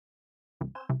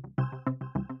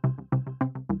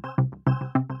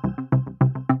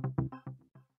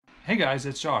Hey guys,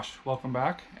 it's Josh. Welcome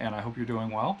back, and I hope you're doing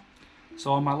well.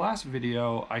 So in my last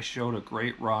video, I showed a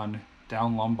great run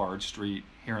down Lombard Street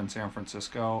here in San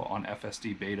Francisco on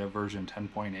FSD beta version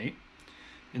 10.8.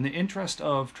 In the interest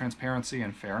of transparency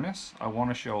and fairness, I want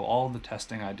to show all the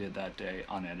testing I did that day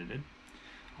unedited.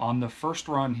 On the first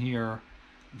run here,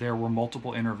 there were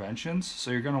multiple interventions,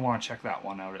 so you're going to want to check that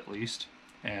one out at least.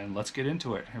 And let's get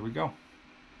into it. Here we go.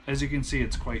 As you can see,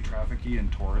 it's quite trafficy and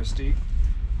touristy.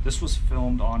 This was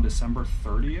filmed on December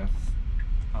 30th,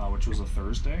 which was a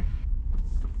Thursday.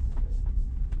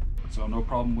 So no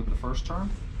problem with the first turn.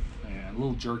 And a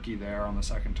little jerky there on the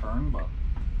second turn, but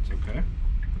it's okay.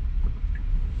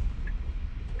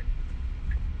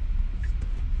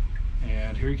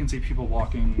 And here you can see people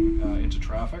walking into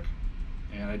traffic.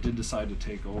 And I did decide to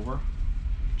take over.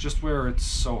 Just where it's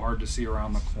so hard to see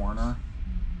around the corner,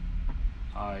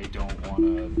 I don't want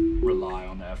to rely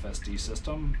on the FSD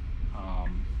system.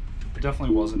 It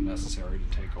definitely wasn't necessary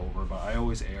to take over, but I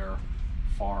always err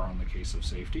far on the case of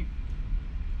safety.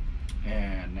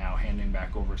 And now handing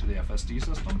back over to the FSD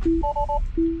system.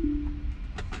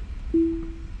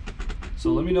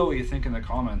 So let me know what you think in the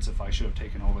comments if I should have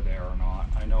taken over there or not.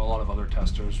 I know a lot of other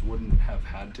testers wouldn't have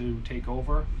had to take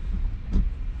over,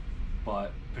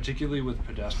 but particularly with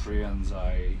pedestrians,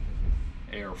 I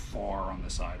err far on the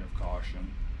side of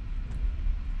caution.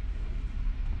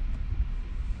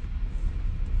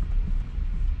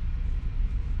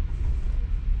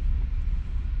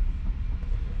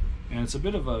 And it's a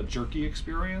bit of a jerky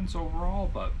experience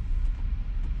overall, but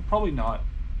probably not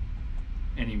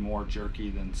any more jerky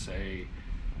than, say,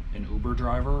 an Uber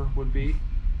driver would be.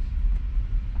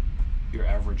 Your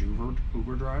average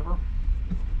Uber driver.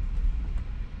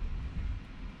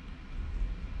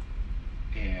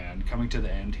 And coming to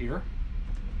the end here.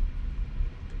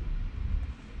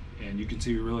 And you can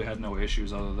see we really had no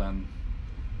issues other than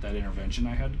that intervention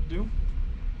I had to do.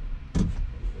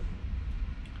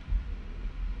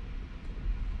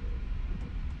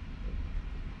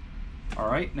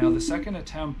 Alright, now the second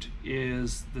attempt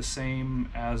is the same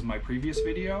as my previous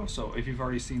video, so if you've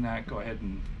already seen that, go ahead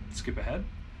and skip ahead.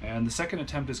 And the second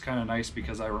attempt is kind of nice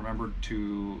because I remembered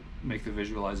to make the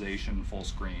visualization full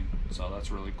screen, so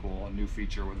that's really cool, a new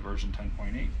feature with version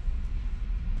 10.8.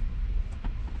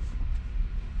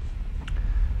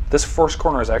 This first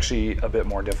corner is actually a bit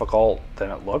more difficult than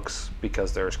it looks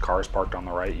because there's cars parked on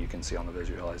the right, you can see on the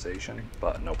visualization,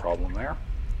 but no problem there.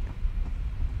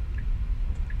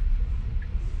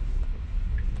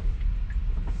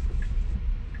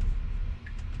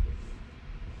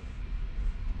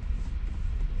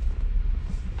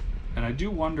 And I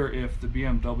do wonder if the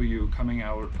BMW coming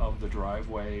out of the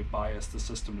driveway biased the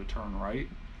system to turn right.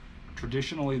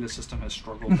 Traditionally, the system has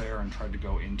struggled there and tried to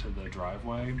go into the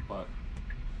driveway, but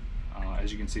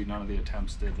as you can see, none of the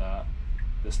attempts did that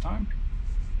this time.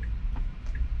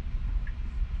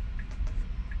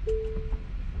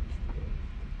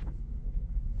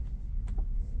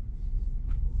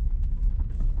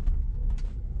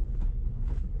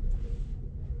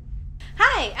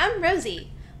 Hi, I'm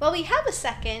Rosie. While we have a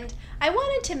second, I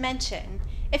wanted to mention,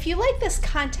 if you like this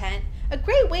content, a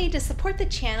great way to support the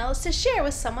channel is to share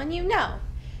with someone you know.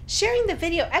 Sharing the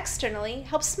video externally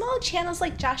helps small channels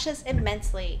like Josh's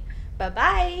immensely.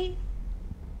 Bye-bye!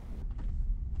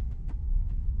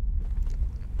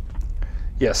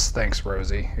 Yes, thanks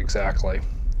Rosie, exactly.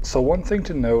 So one thing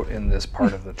to note in this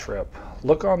part of the trip,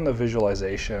 look on the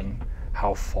visualization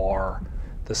how far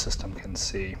the system can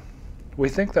see. We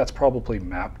think that's probably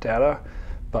map data,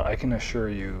 but I can assure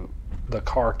you the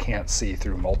car can't see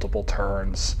through multiple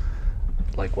turns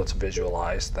like what's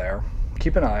visualized there.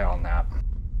 Keep an eye on that.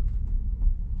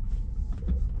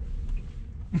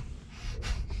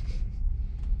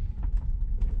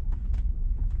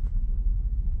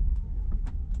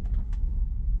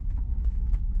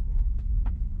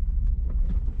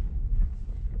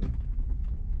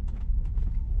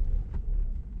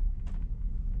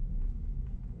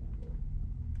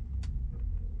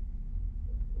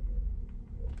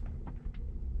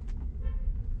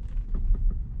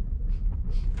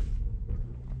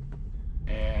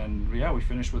 Yeah, we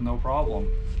finished with no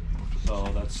problem.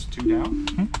 So that's 2 down.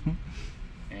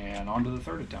 And on to the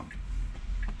third attempt.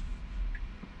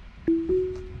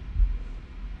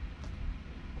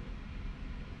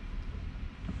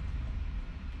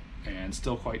 And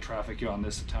still quite trafficy on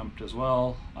this attempt as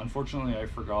well. Unfortunately, I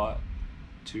forgot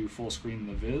to full screen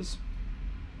the viz.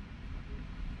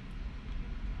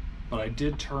 But I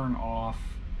did turn off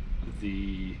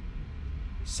the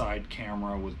side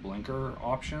camera with blinker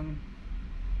option,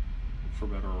 for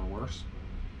better or worse.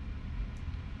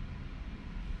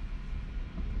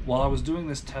 While I was doing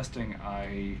this testing,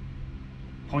 I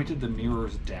pointed the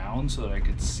mirrors down so that I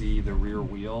could see the rear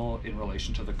wheel in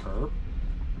relation to the curb,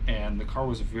 and the car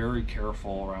was very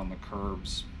careful around the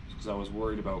curbs because I was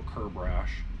worried about curb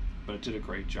rash, but it did a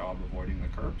great job avoiding the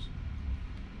curbs.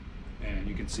 And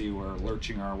you can see we're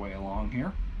lurching our way along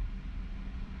here.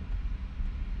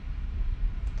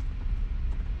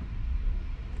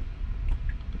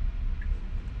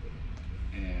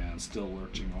 And still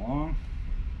lurching along.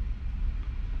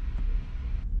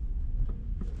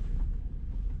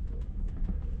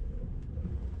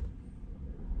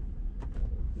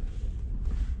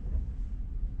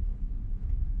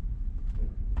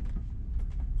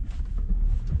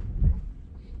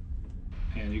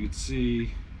 And you can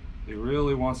see he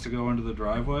really wants to go into the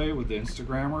driveway with the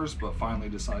Instagrammers, but finally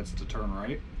decides to turn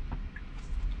right.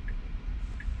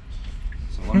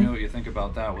 So let me know what you think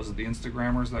about that. Was it the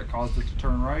Instagrammers that caused it to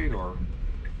turn right, or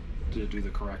did it do the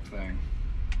correct thing?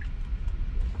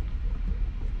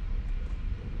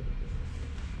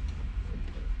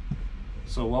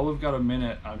 So while we've got a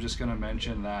minute, I'm just going to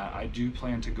mention that I do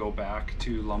plan to go back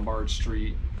to Lombard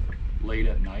Street late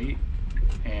at night,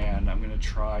 and I'm going to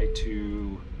try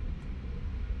to,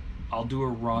 I'll do a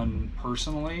run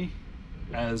personally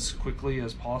as quickly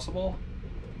as possible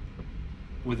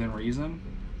within reason,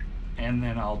 and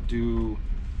then I'll do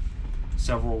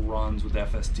several runs with the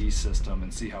FSD system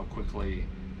and see how quickly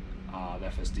the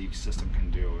FSD system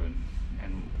can do,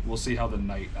 and we'll see how the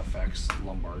night affects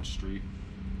Lombard Street.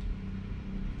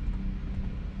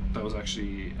 That was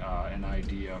actually an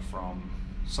idea from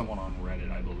someone on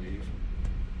Reddit, I believe.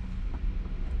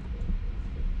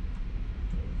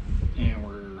 And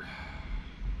we're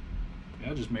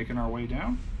just making our way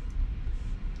down.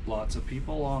 Lots of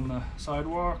people on the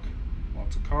sidewalk,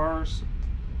 lots of cars.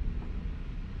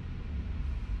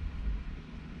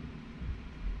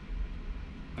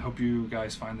 I hope you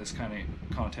guys find this kind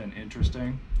of content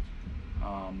interesting.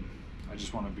 I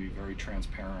just want to be very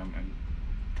transparent in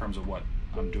terms of what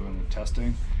I'm doing with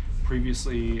testing.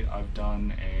 Previously, I've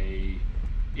done a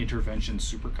intervention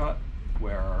supercut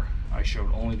where I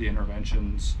showed only the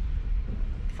interventions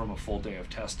from a full day of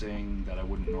testing that I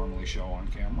wouldn't normally show on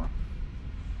camera.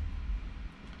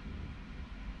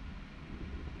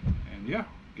 And yeah,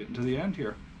 getting to the end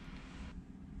here.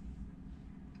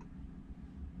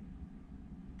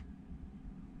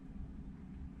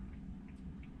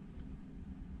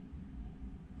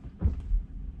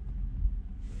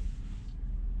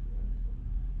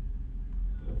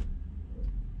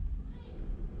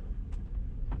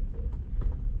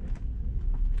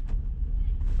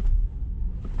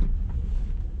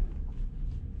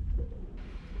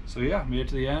 So yeah, made it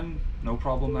to the end, no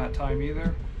problem that time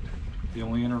either. The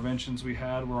only interventions we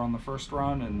had were on the first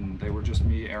run, and they were just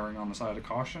me erring on the side of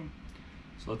caution.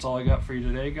 So that's all I got for you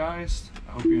today, guys.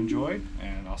 I hope you enjoyed,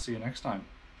 and I'll see you next time.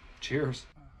 Cheers.